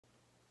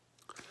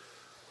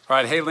All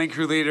right, hey Link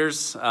Crew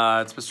leaders,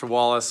 it's Mr.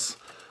 Wallace.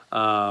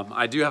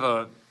 I do have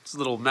a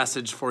little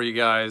message for you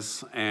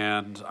guys,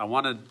 and I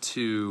wanted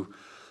to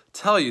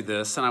tell you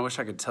this, and I wish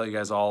I could tell you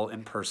guys all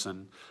in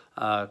person.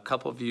 A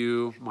couple of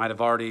you might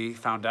have already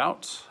found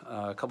out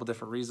a couple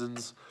different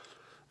reasons,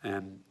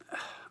 and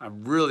I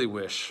really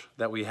wish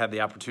that we had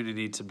the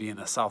opportunity to be in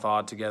the South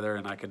Odd together,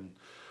 and I can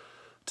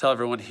tell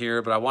everyone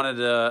here, but I wanted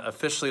to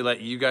officially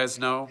let you guys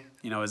know,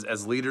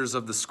 as leaders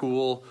of the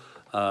school,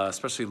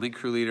 especially Link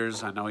Crew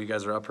leaders. I know you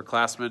guys are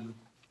upperclassmen.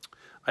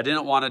 I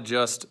didn't want to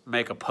just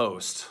make a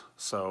post,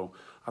 so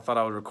I thought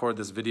I would record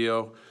this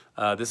video.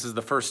 This is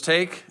the first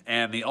take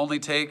and the only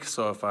take,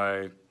 so if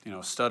I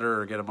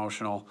stutter or get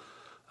emotional,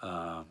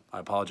 I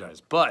apologize.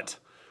 But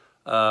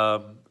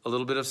a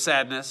little bit of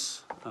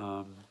sadness.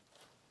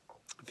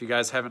 If you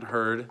guys haven't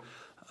heard,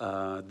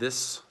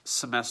 this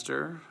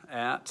semester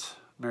at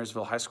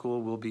Marysville High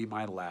School will be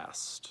my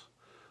last.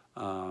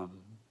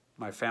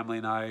 My family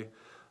and I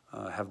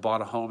have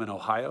bought a home in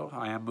Ohio.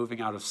 I am moving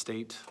out of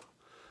state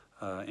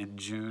in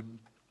June,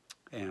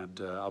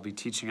 and I'll be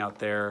teaching out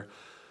there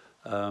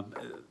for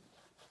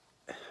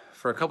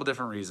a couple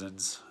different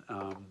reasons.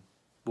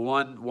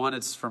 One,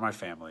 it's for my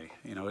family.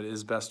 It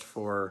is best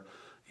for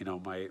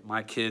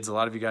my kids. A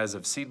lot of you guys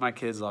have seen my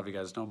kids. A lot of you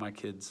guys know my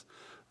kids.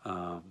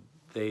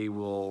 They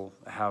will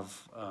have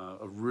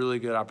a really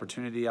good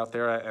opportunity out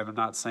there, and I'm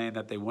not saying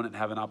that they wouldn't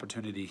have an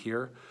opportunity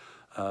here.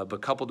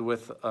 But coupled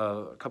with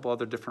a couple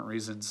other different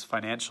reasons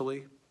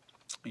financially,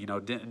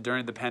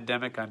 during the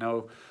pandemic, I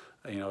know,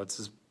 it's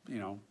just,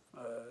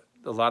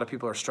 a lot of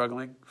people are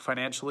struggling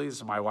financially.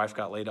 So my wife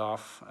got laid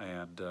off,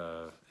 and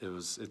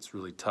it's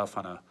really tough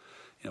on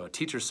a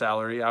teacher's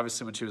salary.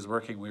 Obviously, when she was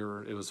working,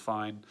 it was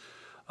fine.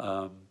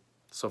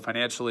 So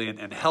financially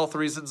and health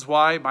reasons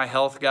why. My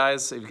health,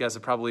 guys, you guys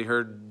have probably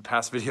heard in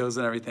past videos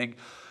and everything,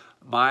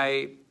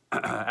 my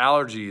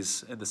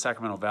allergies in the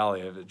Sacramento Valley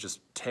have just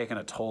taken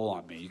a toll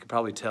on me. You can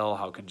probably tell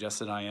how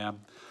congested I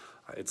am.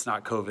 It's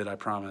not COVID, I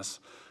promise.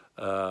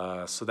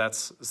 So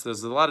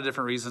there's a lot of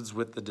different reasons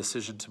with the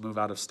decision to move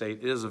out of state.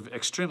 It is an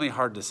extremely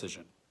hard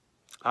decision.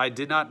 I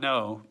did not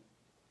know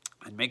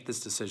and make this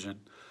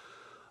decision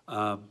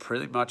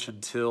pretty much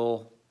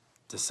until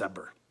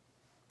December.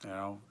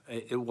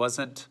 It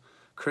wasn't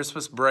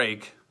Christmas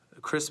break.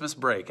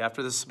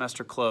 After the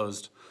semester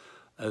closed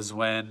is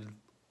when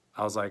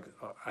I was like,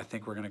 I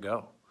think we're going to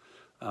go.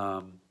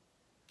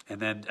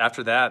 And then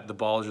after that, the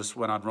ball just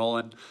went on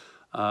rolling.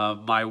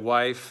 My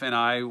wife and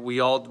I, we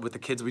all, with the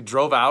kids, we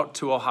drove out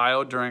to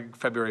Ohio during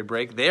February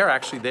break. They are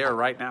actually there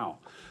right now.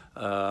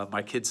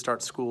 My kids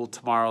start school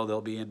tomorrow.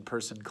 They'll be in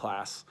person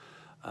class.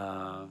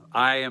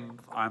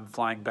 I'm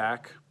flying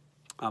back.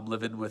 I'm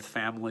living with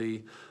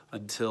family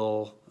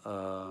until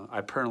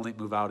I permanently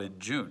move out in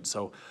June.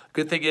 So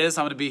good thing is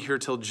I'm going to be here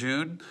till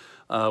June.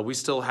 We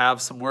still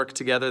have some work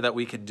together that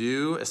we can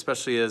do,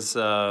 especially as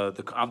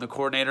I'm the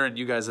coordinator and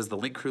you guys as the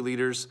Link Crew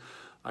leaders.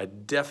 I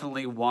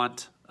definitely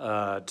want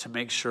to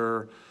make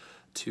sure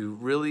to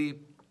really,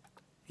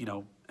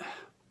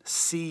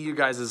 see you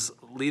guys'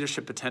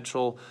 leadership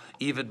potential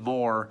even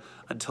more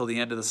until the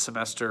end of the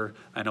semester.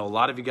 I know a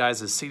lot of you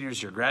guys as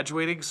seniors, you're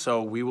graduating,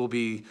 so we will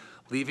be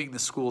leaving the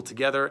school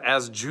together.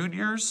 As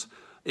juniors,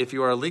 if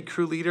you are a Link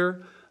Crew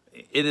leader,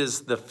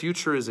 the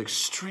future is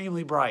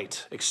extremely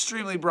bright,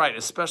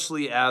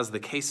 especially as the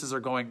cases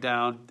are going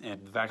down and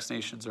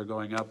vaccinations are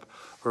going up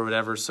or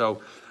whatever.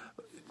 So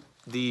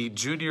the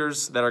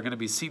juniors that are going to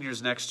be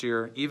seniors next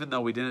year, even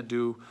though we didn't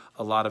do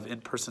a lot of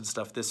in-person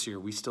stuff this year,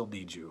 we still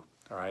need you,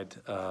 all right?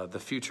 The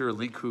future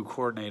Link Crew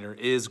coordinator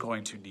is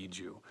going to need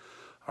you,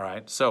 all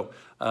right? So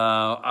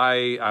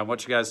I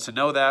want you guys to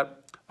know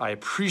that. I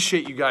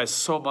appreciate you guys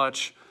so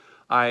much.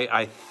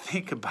 I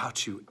think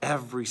about you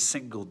every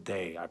single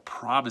day. I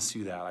promise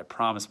you that. I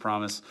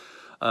promise.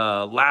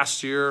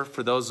 Last year,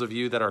 for those of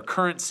you that are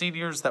current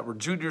seniors that were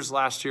juniors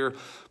last year,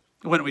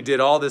 when we did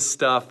all this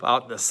stuff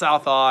out in the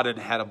South Odd and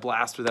had a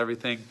blast with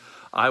everything,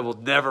 I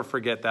will never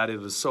forget that. It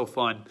was so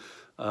fun.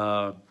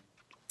 I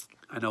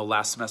know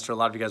last semester, a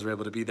lot of you guys were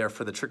able to be there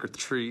for the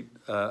trick-or-treat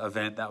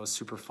event. That was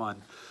super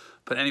fun.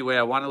 But anyway,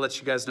 I want to let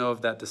you guys know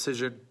of that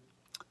decision.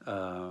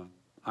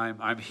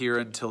 I'm here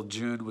until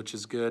June, which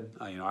is good.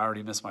 I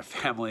already miss my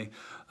family.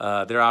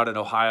 They're out in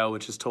Ohio,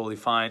 which is totally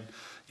fine.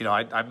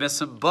 I miss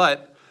them,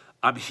 but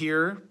I'm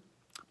here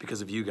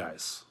because of you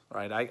guys,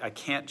 right? I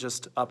can't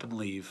just up and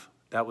leave.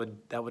 That would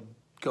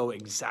go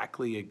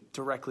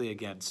directly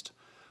against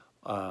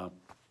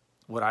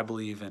what I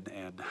believe in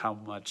and how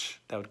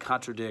much that would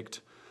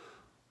contradict,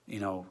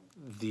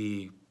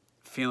 the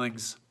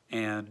feelings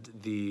and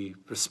the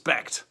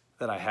respect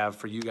that I have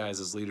for you guys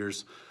as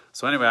leaders.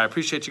 So anyway, I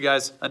appreciate you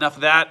guys. Enough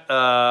of that.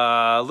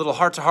 A little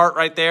heart-to-heart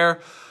right there,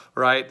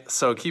 right?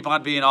 So keep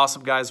on being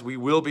awesome, guys. We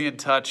will be in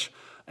touch,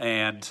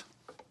 and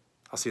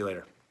I'll see you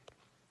later.